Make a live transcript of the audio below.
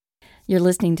You're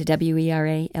listening to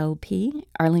WERA-LP,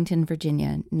 Arlington,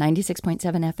 Virginia, 96.7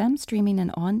 FM, streaming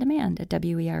and on demand at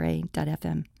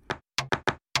WERA.FM.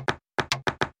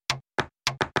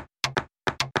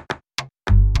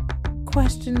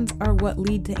 Questions are what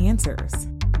lead to answers.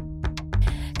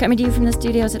 Coming to you from the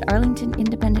studios at Arlington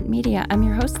Independent Media, I'm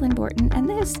your host, Lynn Borton, and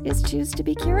this is Choose to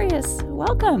be Curious.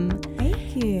 Welcome.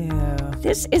 Thank you.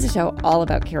 This is a show all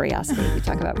about curiosity. We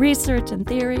talk about research and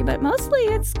theory, but mostly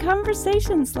it's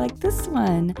conversations like this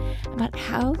one about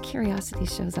how curiosity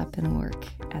shows up in work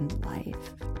and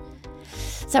life.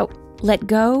 So, let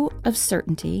go of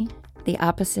certainty. The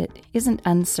opposite isn't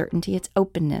uncertainty, it's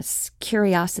openness,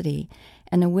 curiosity,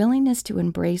 and a willingness to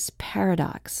embrace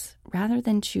paradox rather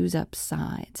than choose up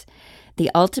sides.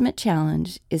 The ultimate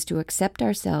challenge is to accept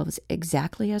ourselves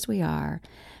exactly as we are,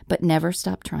 but never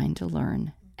stop trying to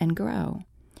learn and grow.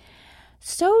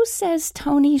 So says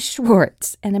Tony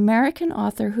Schwartz, an American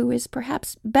author who is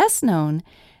perhaps best known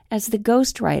as the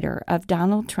ghostwriter of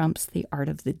Donald Trump's The Art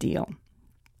of the Deal.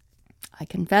 I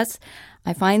confess,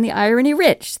 I find the irony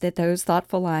rich that those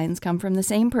thoughtful lines come from the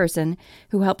same person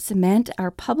who helped cement our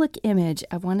public image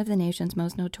of one of the nation's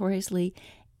most notoriously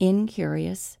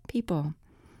incurious people.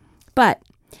 But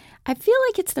I feel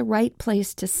like it's the right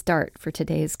place to start for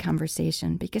today's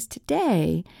conversation because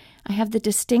today I have the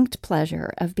distinct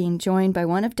pleasure of being joined by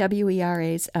one of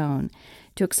WERA's own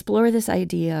to explore this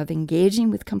idea of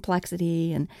engaging with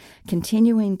complexity and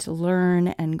continuing to learn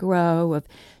and grow, of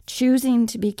choosing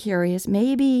to be curious,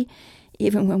 maybe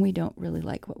even when we don't really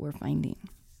like what we're finding.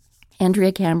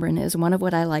 Andrea Cambron is one of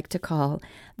what I like to call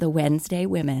the Wednesday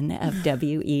women of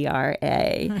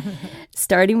WERA.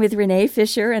 Starting with Renee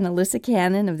Fisher and Alyssa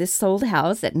Cannon of This Sold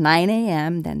House at 9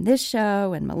 a.m., then this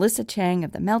show, and Melissa Chang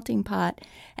of The Melting Pot,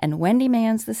 and Wendy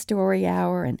Mann's The Story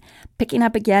Hour, and picking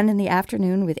up again in the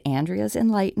afternoon with Andrea's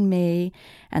Enlighten Me,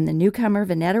 and the newcomer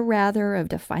Vanetta Rather of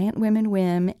Defiant Women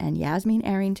Whim, and Yasmin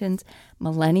Arrington's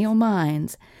Millennial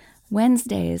Minds.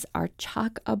 Wednesdays are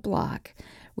chock-a-block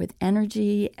with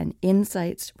energy and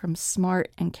insights from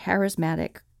smart and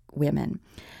charismatic women.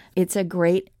 It's a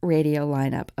great radio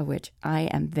lineup of which I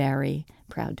am very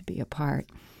proud to be a part.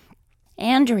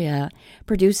 Andrea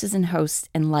produces and hosts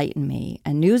Enlighten Me,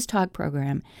 a news talk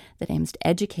program that aims to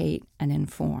educate and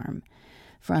inform.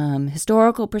 From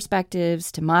historical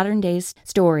perspectives to modern-day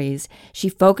stories, she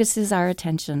focuses our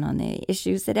attention on the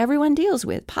issues that everyone deals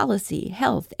with: policy,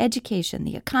 health, education,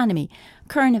 the economy,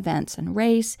 current events, and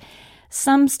race.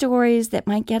 Some stories that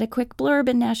might get a quick blurb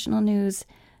in national news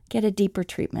get a deeper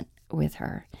treatment with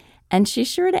her. And she's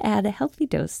sure to add a healthy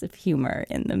dose of humor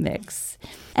in the mix.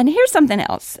 And here's something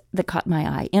else that caught my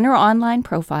eye. In her online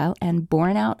profile and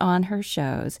borne out on her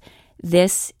shows,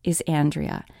 this is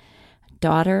Andrea.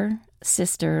 Daughter,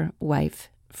 sister, wife,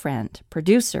 friend,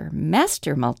 producer,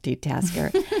 master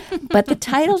multitasker. But the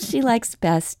title she likes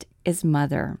best is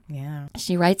mother. Yeah.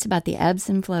 She writes about the ebbs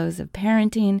and flows of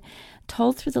parenting,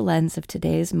 told through the lens of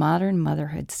today's modern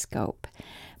motherhood scope.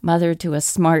 Mother to a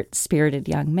smart, spirited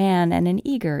young man and an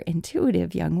eager,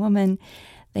 intuitive young woman,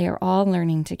 they are all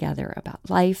learning together about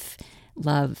life,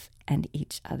 love, and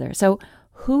each other. So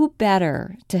who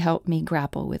better to help me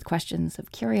grapple with questions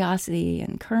of curiosity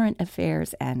and current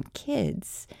affairs and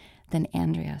kids than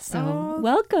Andrea? So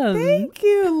welcome. Thank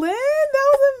you, Lynn. That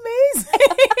was amazing.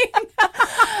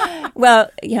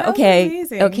 Well, yeah,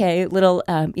 Amazing. okay. Little,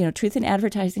 truth in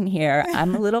advertising here.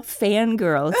 I'm a little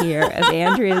fangirl here of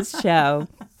Andrea's show.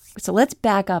 So let's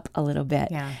back up a little bit.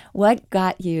 Yeah. What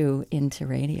got you into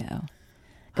radio?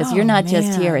 Because you're not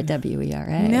just here at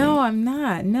WERA. No, I'm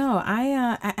not. No,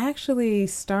 I actually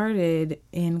started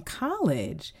in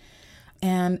college,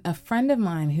 and a friend of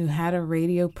mine who had a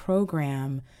radio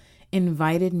program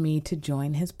invited me to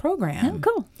join his program. Oh,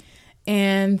 cool.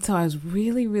 And so I was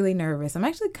really, really nervous. I'm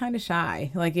actually kind of shy,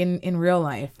 like in real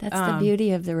life. That's the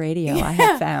beauty of the radio, I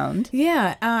have found.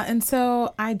 Yeah. And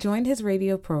so I joined his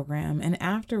radio program. And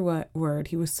afterward,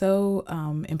 he was so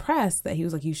impressed that he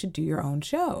was like, you should do your own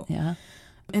show. Yeah.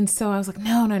 And so I was like,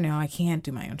 no, I can't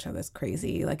do my own show. That's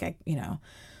crazy. Like,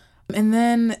 And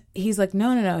then he's like,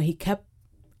 no. He kept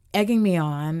egging me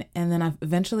on. And then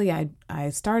eventually I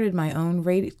started my own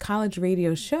college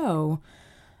radio show.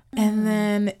 And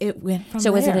then it went from there.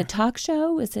 So was it a talk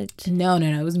show? Was it? No.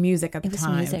 It was music at the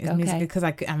time. Music, it was music because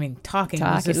talking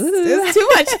was just Ooh. too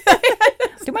much.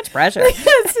 Too much pressure.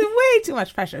 It's way too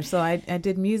much pressure. So I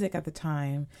did music at the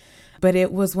time. But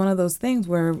it was one of those things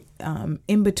where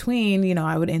in between,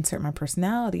 I would insert my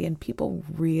personality and people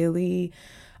really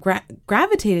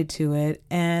gravitated to it.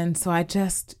 And so I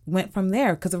just went from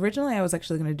there because originally I was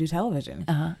actually going to do television.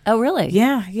 Oh, really?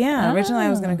 Yeah. Oh. Originally I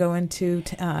was going to go into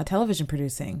television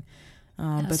producing.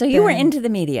 So you were into the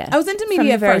media. I was into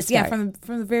media first. Start. Yeah,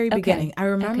 from the very beginning. I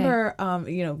remember,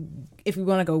 if we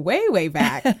want to go way, way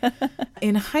back,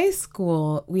 in high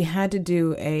school, we had to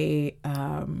do a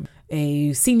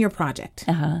senior project.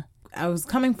 I was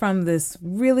coming from this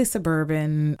really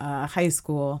suburban high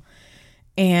school.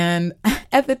 And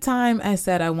at the time, I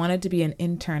said I wanted to be an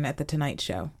intern at The Tonight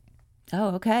Show.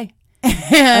 Oh, okay.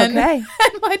 And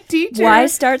my teacher... Why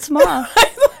start small?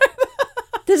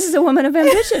 This is a woman of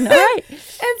ambition. All right. And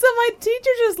so my teacher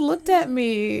just looked at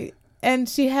me and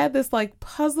she had this like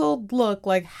puzzled look,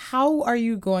 like, how are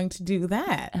you going to do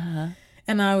that?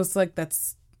 And I was like,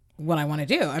 that's what I want to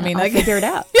do. I mean, I'll figure it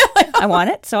out. I want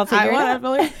it, so I'll figure it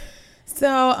out.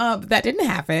 So that didn't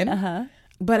happen.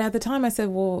 But at the time I said,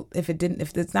 well, if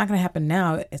it's not going to happen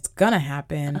now, it's going to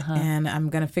happen. And I'm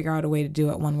going to figure out a way to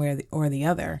do it one way or the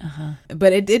other.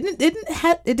 But it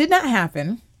did not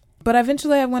happen. But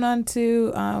eventually I went on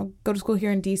to go to school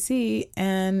here in D.C.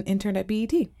 and interned at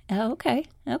BET. Oh, okay.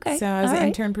 So I was an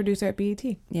intern producer at BET.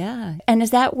 Yeah. And is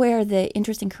that where the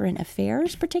interest in current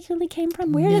affairs particularly came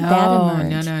from? Where did that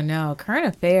emerge? No. Current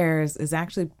affairs is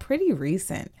actually pretty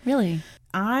recent. Really?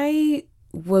 I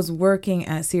was working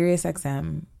at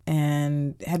SiriusXM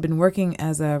and had been working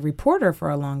as a reporter for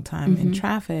a long time in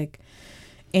traffic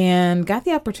and got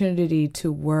the opportunity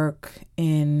to work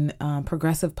in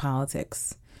progressive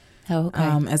politics. Oh, okay.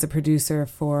 As a producer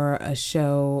for a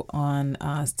show on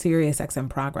SiriusXM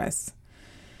Progress.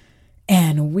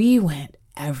 And we went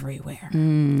everywhere.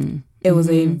 It was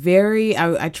a very,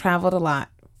 I traveled a lot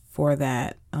for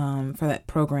that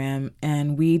program.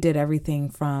 And we did everything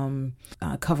from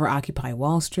cover Occupy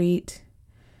Wall Street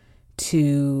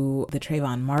to the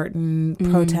Trayvon Martin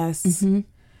protests.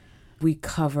 We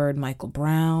covered Michael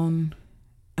Brown.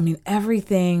 I mean,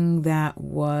 everything that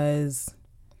was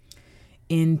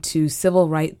into civil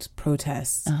rights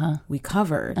protests we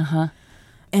covered.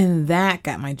 And that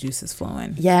got my juices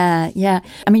flowing. Yeah.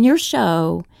 I mean, your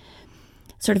show,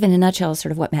 sort of in a nutshell, is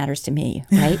sort of what matters to me,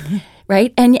 right?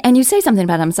 Right? And you say something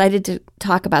about it. I'm excited to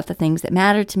talk about the things that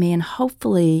matter to me. And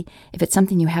hopefully, if it's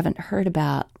something you haven't heard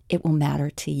about, it will matter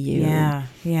to you.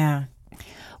 Yeah.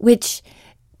 Which,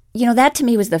 that to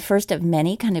me was the first of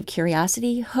many kind of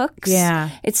curiosity hooks. Yeah.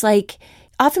 It's like,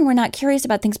 often we're not curious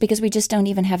about things because we just don't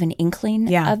even have an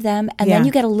inkling of them. And then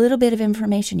you get a little bit of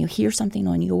information. You hear something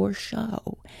on your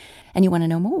show and you want to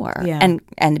know more. Yeah.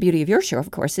 And the beauty of your show,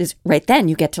 of course, is right then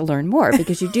you get to learn more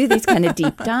because you do these kind of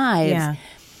deep dives. Yeah.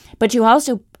 But you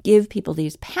also give people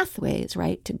these pathways,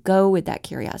 right, to go with that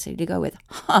curiosity, to go with,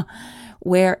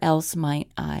 where else might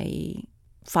I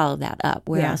follow that up?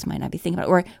 Where else might I be thinking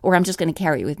about it? Or I'm just going to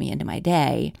carry it with me into my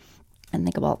day. And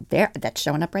think, well, that's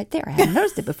showing up right there. I hadn't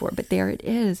noticed it before, but there it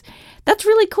is. That's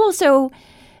really cool. So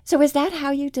is that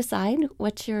how you decide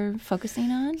what you're focusing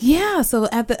on? Yeah. So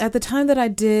at the time that I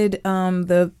did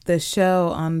the show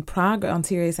on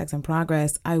SiriusXM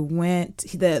Progress, I went.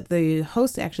 The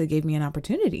host actually gave me an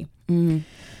opportunity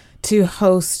to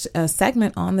host a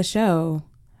segment on the show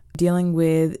dealing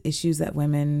with issues that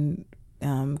women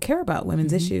care about,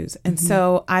 women's issues, and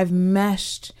so I've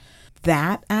meshed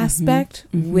that aspect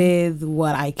with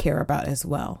what I care about as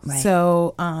well. Right.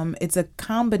 So it's a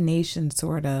combination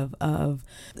sort of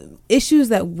issues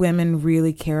that women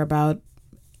really care about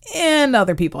and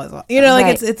other people as well.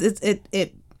 Like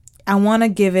it I want to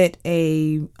give it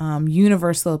a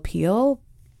universal appeal,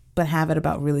 but have it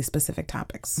about really specific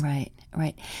topics. Right.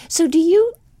 So do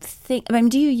you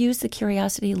use the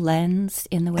curiosity lens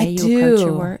in the way you approach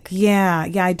your work? Yeah,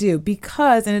 I do.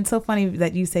 Because, and it's so funny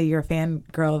that you say you're a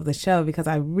fangirl of the show, because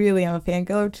I really am a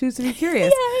fangirl of Choose to Be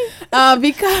Curious.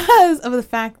 Because of the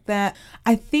fact that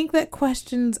I think that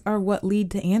questions are what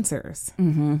lead to answers.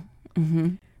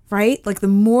 Right? Like the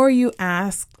more you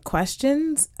ask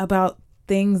questions about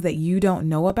things that you don't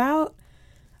know about,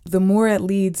 the more it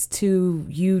leads to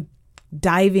you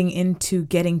diving into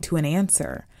getting to an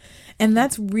answer. And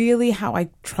that's really how I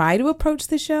try to approach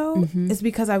the show, is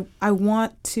because I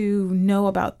want to know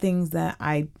about things that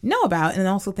I know about and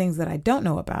also things that I don't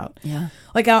know about. Yeah.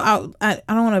 Like I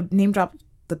don't want to name drop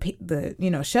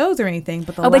the shows or anything,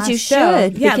 but but you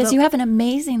should, because you have an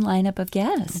amazing lineup of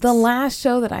guests. The last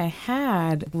show that I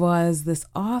had was this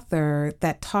author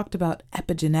that talked about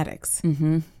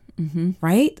epigenetics.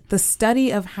 Right? The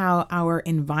study of how our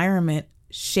environment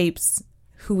shapes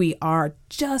who we are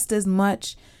just as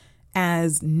much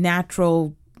as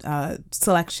natural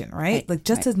selection, right? Like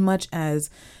just as much as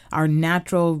our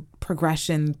natural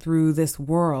progression through this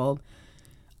world,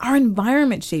 our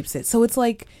environment shapes it. So it's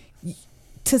like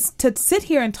to sit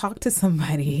here and talk to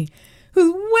somebody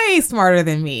who's way smarter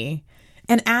than me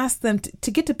and ask them to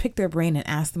get to pick their brain and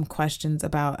ask them questions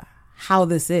about how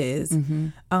this is.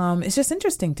 It's just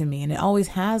interesting to me, and it always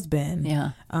has been.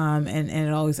 Yeah. And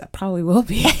it always probably will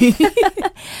be.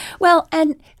 Well,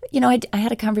 and, I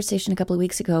had a conversation a couple of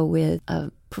weeks ago with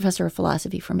a professor of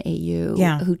philosophy from AU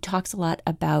who talks a lot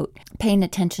about paying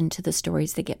attention to the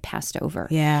stories that get passed over.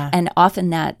 Yeah. And often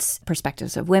that's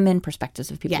perspectives of women,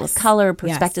 perspectives of people of color,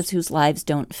 perspectives whose lives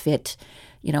don't fit,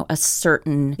 a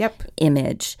certain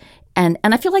image. And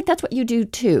I feel like that's what you do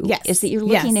too, is that you're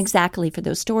looking exactly for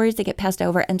those stories that get passed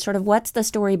over and sort of what's the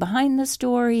story behind the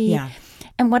story. Yeah.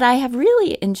 And what I have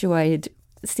really enjoyed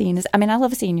seeing is, I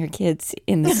love seeing your kids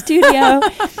in the studio,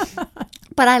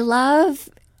 but I love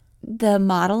the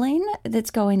modeling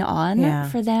that's going on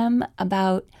for them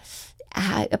about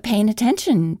paying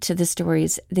attention to the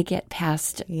stories that get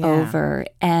passed over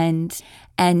and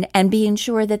being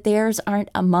sure that theirs aren't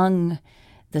among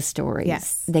the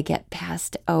stories that get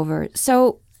passed over.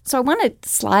 So I want to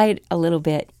slide a little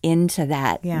bit into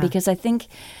that because I think,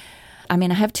 I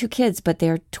have 2 kids, but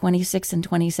they're 26 and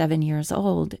 27 years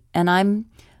old, and I'm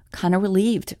kind of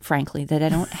relieved, frankly, that I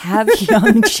don't have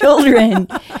young children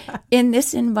in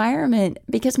this environment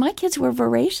because my kids were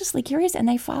voraciously curious and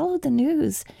they followed the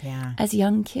news as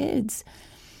young kids.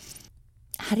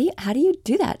 How do you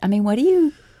do that? What do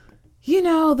you...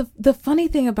 The funny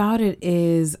thing about it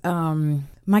is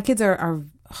my kids are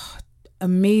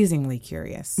amazingly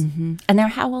curious. Mm-hmm. And they're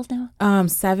how old now?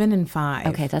 7 and 5.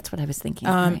 Okay, that's what I was thinking.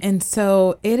 Right. And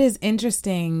so it is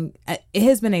interesting. It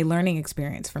has been a learning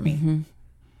experience for me. Mm-hmm.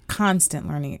 Constant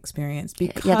learning experience.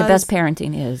 Because, the best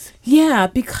parenting is. Yeah,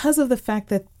 because of the fact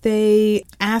that they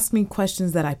ask me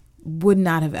questions that I would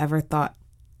not have ever thought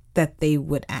that they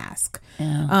would ask.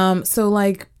 Yeah. So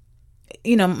my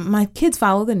kids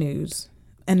follow the news,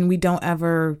 and we don't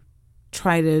ever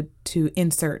try to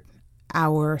insert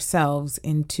ourselves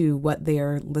into what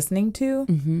they're listening to.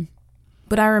 Mm-hmm.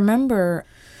 But I remember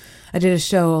I did a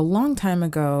show a long time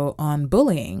ago on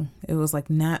bullying. It was like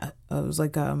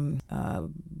Bullying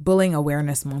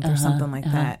Awareness Month or something like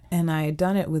that. And I had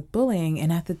done it with bullying.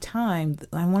 And at the time,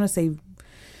 I want to say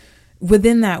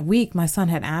within that week, my son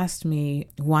had asked me,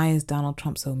 why is Donald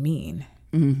Trump so mean?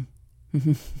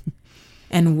 Mm-hmm.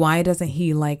 And why doesn't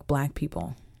he like Black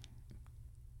people?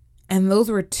 And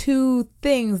those were 2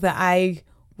 things that I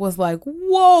was like,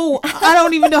 whoa, I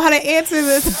don't even know how to answer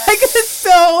this.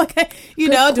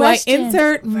 Do I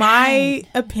insert my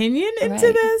opinion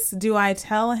into this? Do I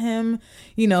tell him,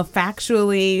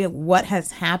 factually what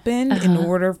has happened in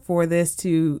order for this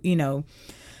to,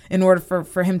 in order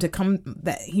for him to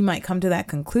that he might come to that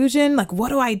conclusion? Like, what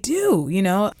do I do?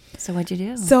 So what'd you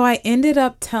do? So I ended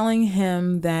up telling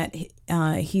him that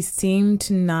he seemed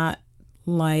to not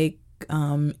like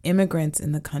immigrants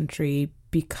in the country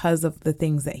because of the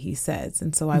things that he says.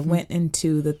 And so I went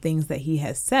into the things that he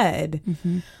has said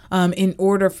in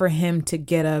order for him to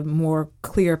get a more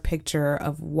clear picture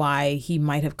of why he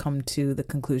might have come to the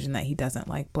conclusion that he doesn't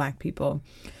like Black people.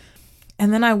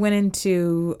 And then I went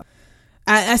into,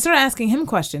 I started asking him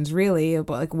questions really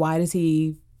about like, why does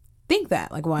he think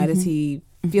that? Like, why does he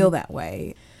feel that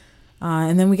way?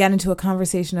 And then we got into a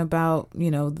conversation about,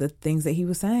 the things that he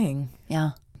was saying.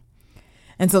 Yeah.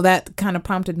 And so that kind of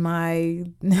prompted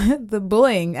the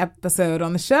bullying episode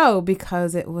on the show,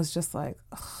 because it was just like,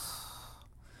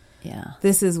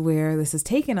 this is where this has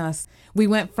taken us. We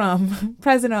went from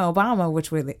President Obama,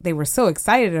 which they were so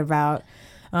excited about,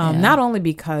 not only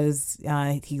because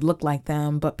he looked like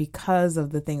them, but because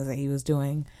of the things that he was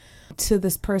doing, to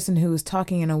this person who was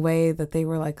talking in a way that they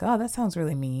were like, oh, that sounds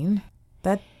really mean.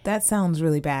 That sounds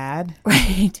really bad.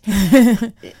 Right.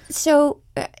 So,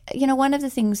 one of the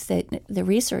things that the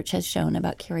research has shown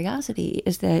about curiosity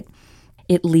is that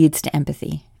it leads to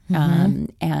empathy.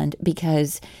 And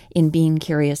because in being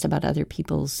curious about other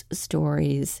people's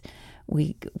stories,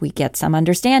 we get some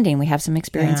understanding. We have some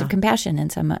experience of compassion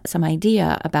and some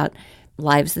idea about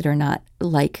lives that are not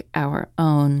like our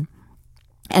own.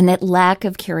 And that lack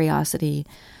of curiosity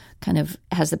kind of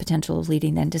has the potential of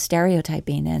leading then to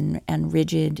stereotyping and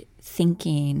rigid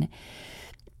thinking.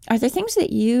 Are there things that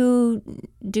you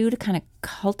do to kind of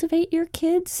cultivate your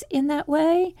kids in that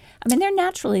way? They're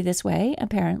naturally this way,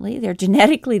 apparently. They're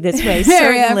genetically this way,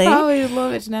 certainly. Yeah, probably a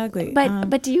little bit genetically.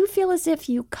 But do you feel as if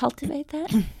you cultivate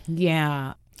that?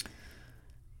 Yeah.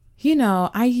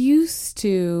 I used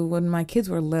to, when my kids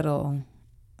were little,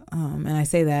 and I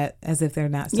say that as if they're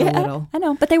not so little. I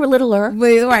know, but they were littler.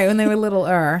 Right, when they were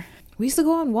littler. We used to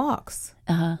go on walks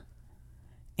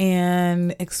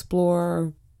and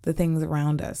explore the things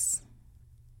around us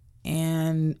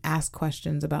and ask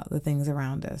questions about the things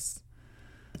around us.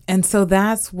 And so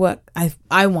that's what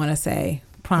I want to say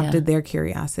prompted their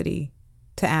curiosity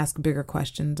to ask bigger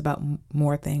questions about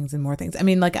more things and more things. I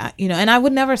mean, like, and I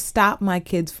would never stop my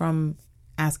kids from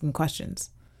asking questions.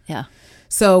 Yeah.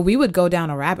 So we would go down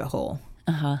a rabbit hole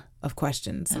of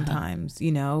questions sometimes.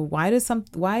 Why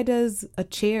does a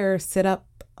chair sit up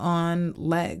on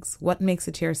legs? What makes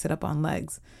a chair sit up on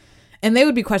legs? And they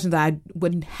would be questions that I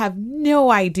would have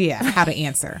no idea how to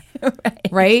answer.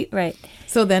 Right.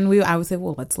 So then I would say,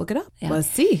 well, let's look it up. Yeah. Let's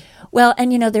see. Well,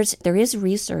 and there is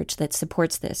research that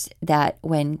supports this, that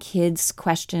when kids'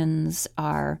 questions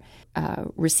are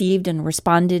received and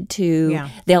responded to,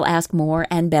 they'll ask more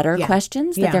and better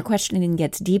questions, that their questioning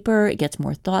gets deeper, it gets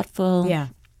more thoughtful. Yeah.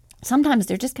 Sometimes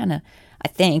they're just kind of, I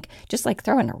think, just like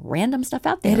throwing random stuff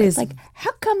out there. It's like,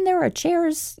 how come there are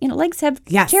chairs,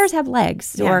 chairs have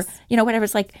legs, or, whatever.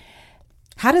 It's like,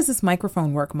 how does this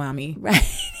microphone work, Mommy? Right.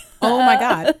 Oh my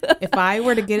God. If I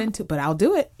were to get into, but I'll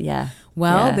do it. Yeah.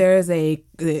 Well, there's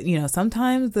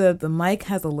sometimes the mic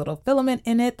has a little filament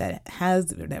in it that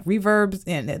reverbs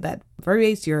and that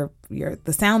variates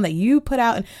the sound that you put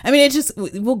out. And I mean,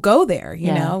 we'll go there,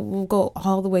 we'll go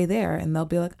all the way there, and they'll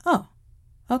be like, oh,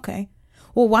 okay.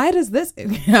 Well, why does this,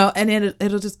 and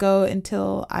it'll just go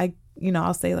until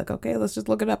I'll say like, okay, let's just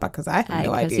look it up because I have no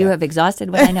idea. Because you have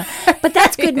exhausted what I know. But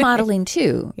that's good modeling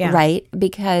too, right?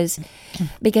 Because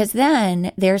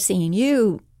then they're seeing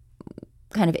you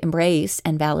kind of embrace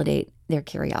and validate their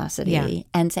curiosity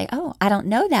and say, oh, I don't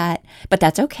know that, but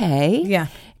that's okay. Yeah.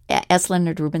 S.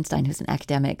 Leonard Rubinstein, who's an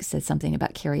academic, says something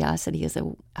about curiosity is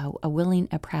a willing,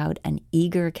 a proud, an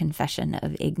eager confession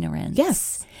of ignorance.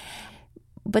 Yes.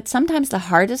 But sometimes the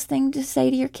hardest thing to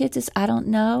say to your kids is, I don't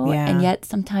know. Yeah. And yet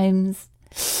sometimes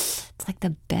it's like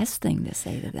the best thing to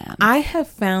say to them. I have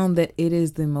found that it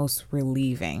is the most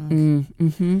relieving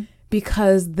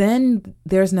because then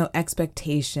there's no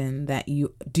expectation that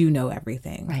you do know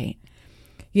everything. Right.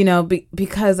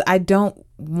 Because I don't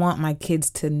want my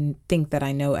kids to think that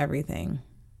I know everything.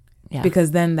 Yeah. Because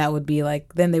then that would be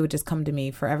like, then they would just come to me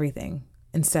for everything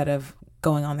instead of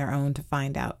going on their own to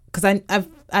find out. Because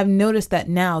I've noticed that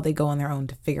now they go on their own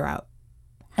to figure out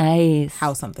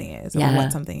how something is or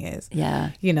what something is.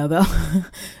 Yeah.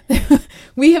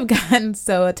 We have gotten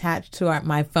so attached to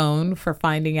my phone for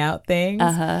finding out things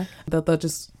that they'll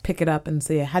just pick it up and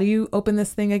say, how do you open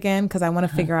this thing again? Because I want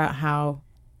to figure out how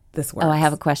this works. Oh, I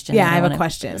have a question. Yeah, I have a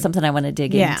question. Something I want to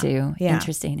dig into. Yeah.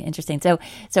 Interesting.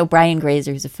 So Brian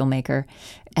Grazer, who's a filmmaker,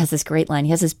 has this great line.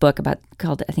 He has this book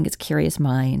called, I think it's Curious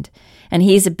Mind. And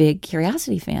he's a big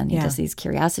curiosity fan. He does these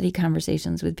curiosity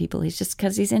conversations with people. He's just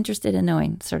because he's interested in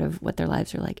knowing sort of what their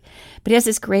lives are like. But he has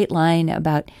this great line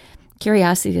about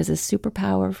curiosity is a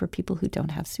superpower for people who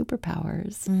don't have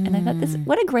superpowers. And I thought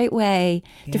what a great way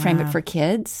to frame it for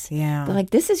kids. Yeah. They're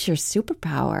like, this is your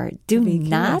superpower. Do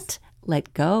not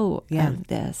let go of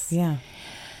this. Yeah.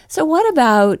 So what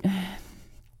about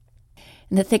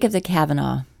in the thick of the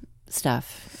Kavanaugh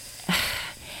stuff?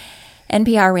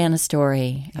 NPR ran a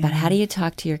story about how do you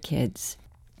talk to your kids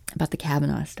about the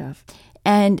Kavanaugh stuff.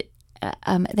 And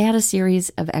they had a series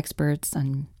of experts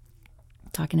on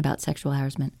talking about sexual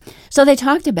harassment. So they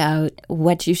talked about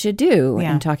what you should do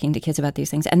in talking to kids about these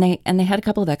things. And they had a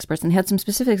couple of experts and had some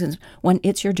specifics. One,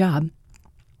 it's your job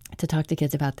to talk to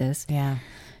kids about this. Yeah.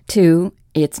 2,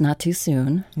 it's not too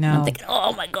soon. No. I'm thinking,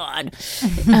 oh my God.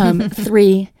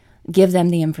 3, give them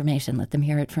the information. Let them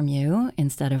hear it from you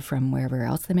instead of from wherever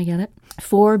else they may get it.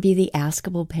 4, be the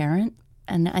askable parent.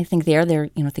 And I think they're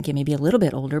thinking maybe a little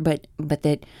bit older, but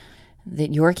that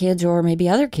your kids or maybe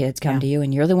other kids come to you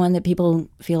and you're the one that people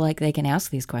feel like they can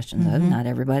ask these questions of. Not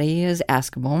everybody is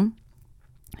askable.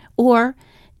 Or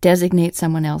designate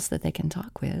someone else that they can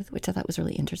talk with, which I thought was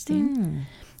really interesting.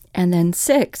 And then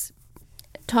 6,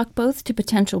 talk both to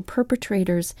potential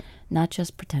perpetrators, not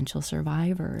just potential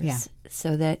survivors. Yeah.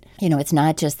 So that, it's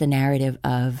not just the narrative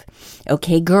of,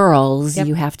 okay, girls,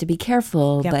 you have to be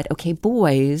careful, but okay,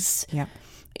 boys,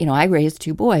 I raised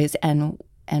 2 boys, and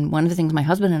one of the things my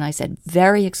husband and I said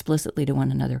very explicitly to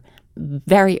one another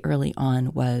very early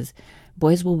on was,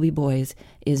 boys will be boys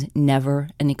is never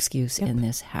an excuse in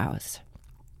this house.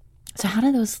 So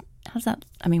how's that,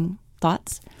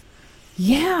 thoughts?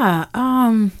 Yeah,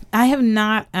 I have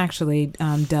not actually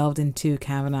delved into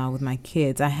Kavanaugh with my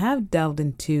kids. I have delved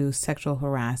into sexual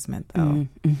harassment, though,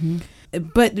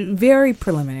 but very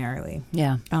preliminarily.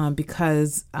 Yeah,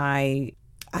 because I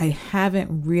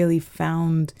haven't really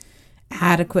found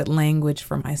adequate language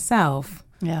for myself.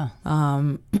 Yeah,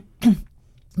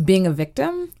 being a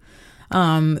victim,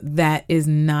 that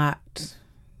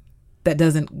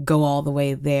doesn't go all the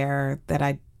way there. That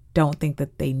I don't think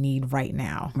that they need right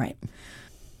now. Right.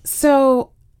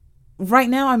 So right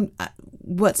now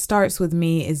what starts with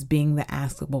me is being the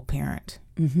askable parent.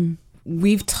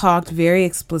 we've talked very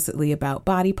explicitly about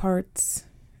body parts,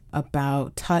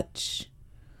 about touch,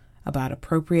 about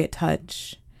appropriate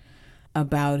touch,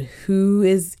 about who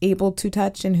is able to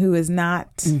touch and who is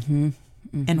not,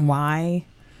 and why.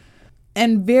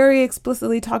 And very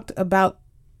explicitly talked about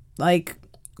like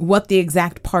what the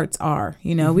exact parts are.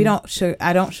 You know, I don't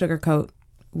sugarcoat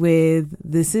with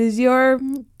this is your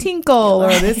tinkle or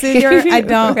this is your, I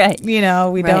don't,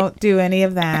 we don't do any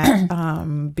of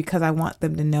that because I want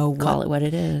them to know call it what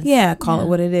it is. Yeah, call it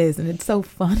what it is. And it's so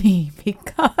funny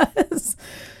because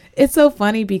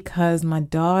my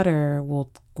daughter will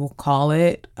call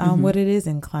it what it is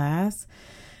in class.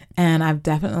 And I've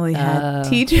definitely had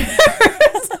teachers.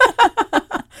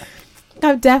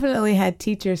 I've definitely had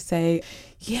teachers say,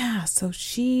 yeah, so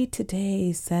she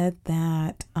today said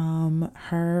that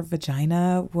her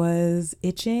vagina was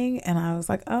itching. And I was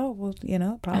like, oh, well,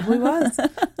 it probably was.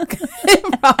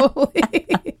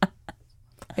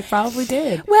 It probably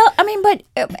did. Well, I mean,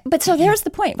 but so there's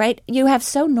the point, right? You have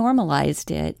so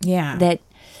normalized it that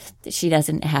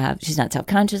she's not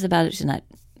self-conscious about it. She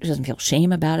doesn't feel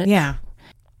shame about it. Yeah.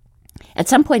 At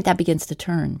some point, that begins to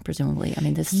turn, presumably. I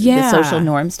mean, the social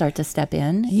norms start to step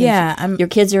in. Yeah. Your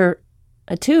kids are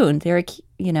attuned. They're,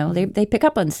 they pick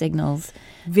up on signals.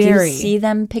 Very. Do you see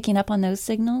them picking up on those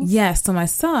signals? Yes. So my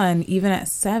son, even at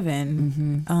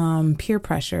 7, peer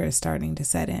pressure is starting to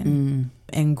set in,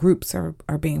 and groups are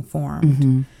being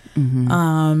formed.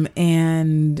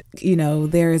 And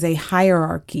there is a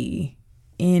hierarchy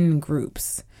in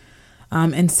groups,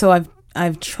 and so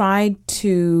I've tried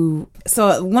to.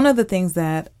 So one of the things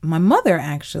that my mother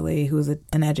actually, who is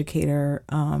an educator,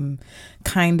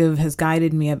 kind of has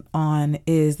guided me on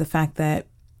is the fact that,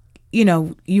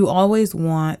 you always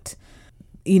want,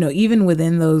 even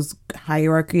within those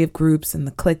hierarchy of groups and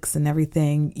the cliques and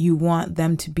everything, you want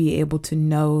them to be able to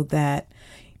know that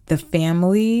the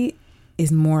family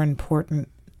is more important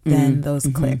than those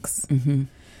cliques.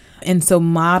 And so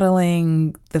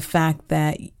modeling the fact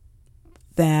that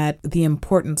the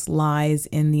importance lies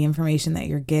in the information that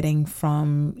you're getting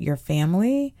from your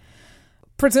family,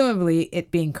 presumably it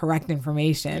being correct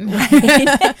information,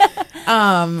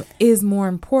 is more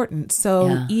important.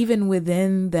 So even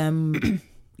within them,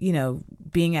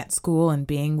 being at school and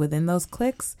being within those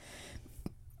cliques,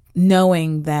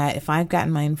 knowing that if I've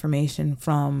gotten my information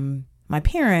from my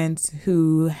parents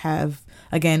who have,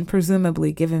 again,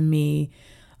 presumably given me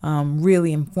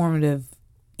really informative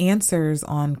answers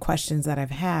on questions that I've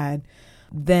had,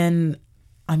 then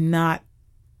I'm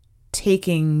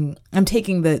taking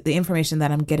the information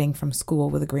that I'm getting from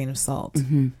school with a grain of salt.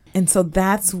 And so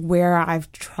that's where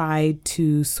I've tried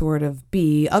to sort of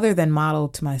be, other than model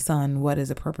to my son what is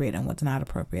appropriate and what's not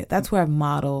appropriate. That's where I've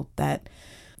modeled that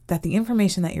the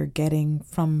information that you're getting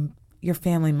from your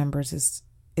family members is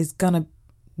gonna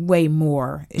weigh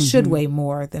more. It should weigh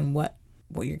more than what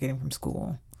you're getting from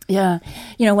school. Yeah.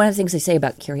 One of the things they say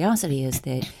about curiosity is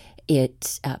that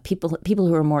people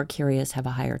who are more curious have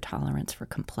a higher tolerance for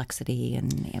complexity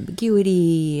and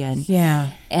ambiguity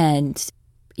and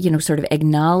sort of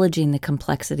acknowledging the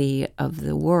complexity of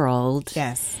the world.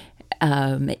 Yes.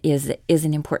 Is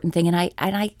an important thing. And I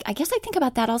guess I think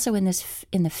about that also in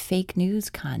the fake news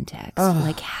context.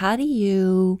 Like how do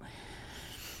you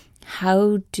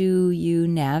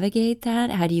navigate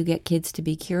that? How do you get kids to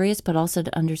be curious, but also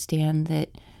to understand that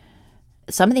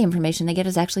some of the information they get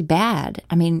is actually bad?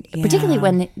 I mean, particularly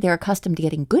when they're accustomed to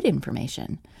getting good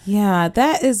information. Yeah,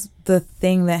 that is the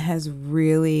thing that has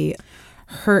really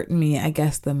hurt me, I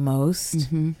guess, the most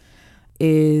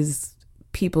is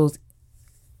people's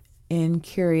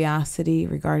incuriosity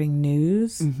regarding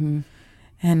news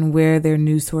and where their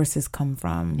news sources come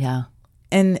from. Yeah.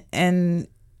 And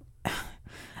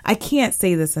I can't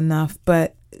say this enough,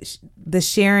 but the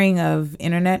sharing of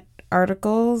internet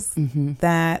articles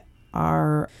that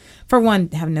are, for one,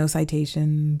 have no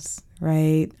citations,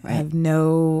 right? Have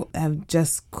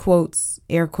just quotes,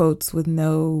 air quotes with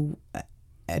no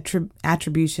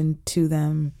attribution to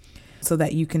them, so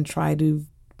that you can try to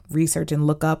research and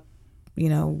look up,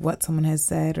 what someone has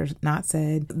said or not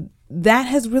said. That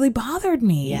has really bothered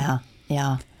me. Yeah.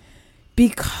 Yeah.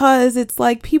 Because it's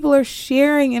like people are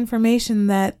sharing information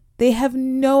that they have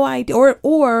no idea,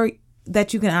 or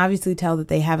that you can obviously tell that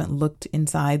they haven't looked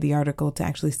inside the article to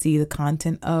actually see the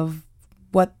content of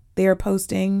what they're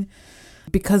posting,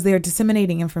 because they're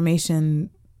disseminating information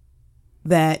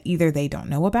that either they don't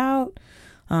know about,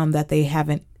 that they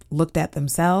haven't looked at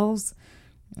themselves,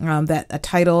 that a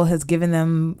title has given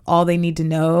them all they need to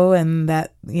know, and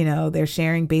that, they're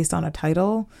sharing based on a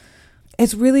title.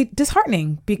 It's really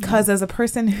disheartening because as a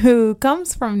person who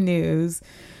comes from news,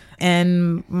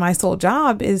 And my sole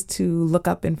job is to look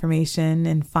up information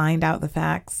and find out the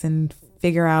facts and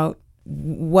figure out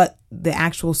what the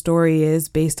actual story is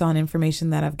based on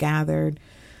information that I've gathered.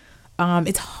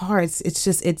 It's hard. It's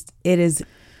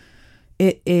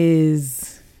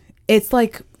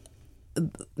like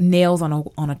nails on a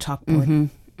chalkboard. Mm-hmm.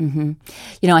 Mm-hmm.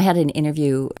 You know, I had an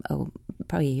interview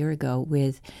probably a year ago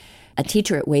with a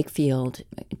teacher at Wakefield,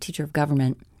 a teacher of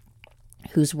government,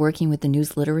 who's working with the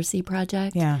News Literacy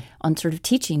Project on sort of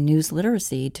teaching news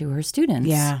literacy to her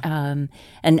students.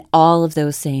 And all of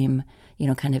those same, you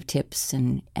know, kind of tips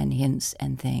and hints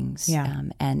and things.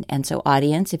 And so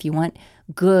audience, if you want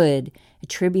good,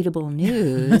 attributable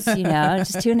news, you know,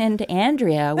 just tune in to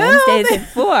Andrea Wednesdays at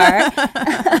 4.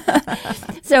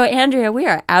 So, Andrea, we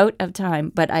are out of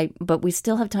time, but we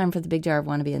still have time for the Big Jar of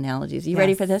Wannabe Analogies. Are you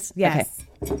ready for this? Yes.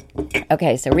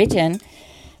 Okay, so reach in.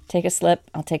 Take a slip.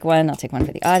 I'll take one. I'll take one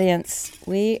for the audience.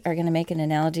 We are going to make an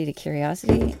analogy to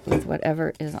curiosity with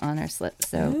whatever is on our slip.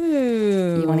 So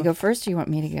you want to go first or you want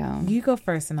me to go? You go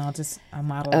first and I'll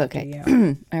model it for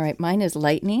you. All right. Mine is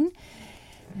lightning.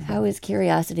 How is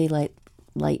curiosity like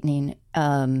lightning?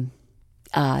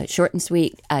 Short and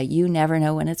sweet. You never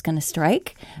know when it's going to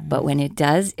strike, but when it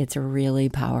does, it's really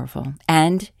powerful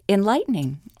and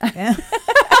enlightening.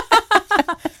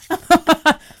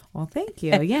 Well, thank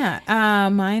you. Yeah.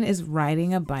 Mine is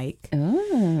riding a bike.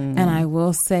 Ooh. And I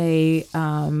will say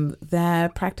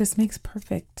that practice makes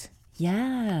perfect.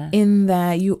 Yeah. In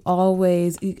that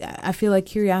I feel like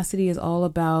curiosity is all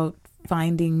about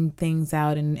finding things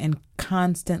out and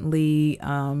constantly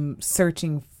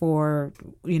searching for,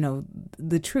 you know,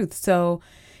 the truth. So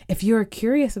if you're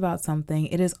curious about something,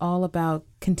 it is all about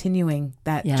continuing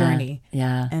that journey.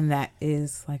 Yeah. And that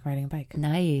is like riding a bike.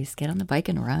 Nice. Get on the bike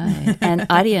and ride. And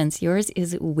audience, yours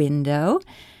is window.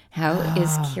 How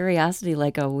is curiosity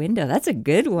like a window? That's a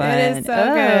good one. It is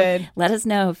so good. Let us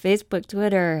know. Facebook,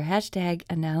 Twitter,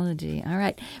 #analogy. All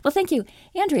right. Well, thank you.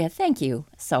 Andrea, thank you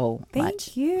so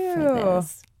much for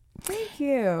this. Thank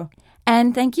you.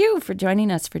 And thank you for joining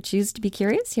us for Choose to Be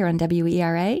Curious here on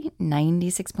WERA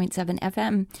 96.7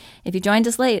 FM. If you joined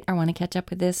us late or want to catch up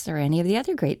with this or any of the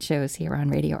other great shows here on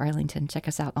Radio Arlington, check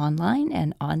us out online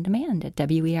and on demand at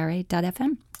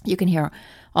WERA.FM. You can hear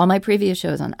all my previous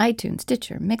shows on iTunes,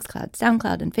 Stitcher, Mixcloud,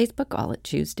 SoundCloud, and Facebook, all at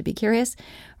Choose to Be Curious,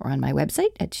 or on my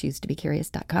website at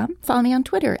choosetobecurious.com. Follow me on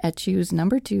Twitter at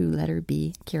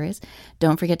choose2BeCurious.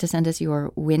 Don't forget to send us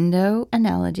your window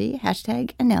analogy,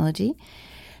 #analogy.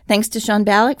 Thanks to Sean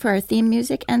Ballack for our theme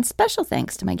music, and special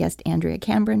thanks to my guest Andrea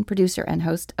Cameron, producer and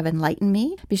host of Enlighten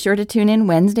Me. Be sure to tune in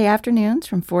Wednesday afternoons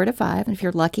from 4 to 5, and if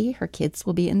you're lucky, her kids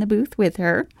will be in the booth with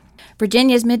her.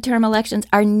 Virginia's midterm elections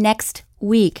are next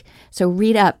week, so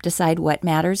read up, decide what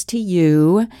matters to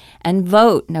you, and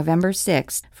vote November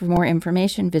 6th. For more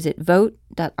information, visit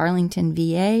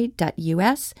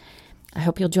vote.arlingtonva.us. I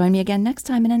hope you'll join me again next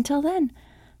time, and until then,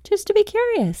 choose to be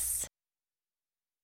curious.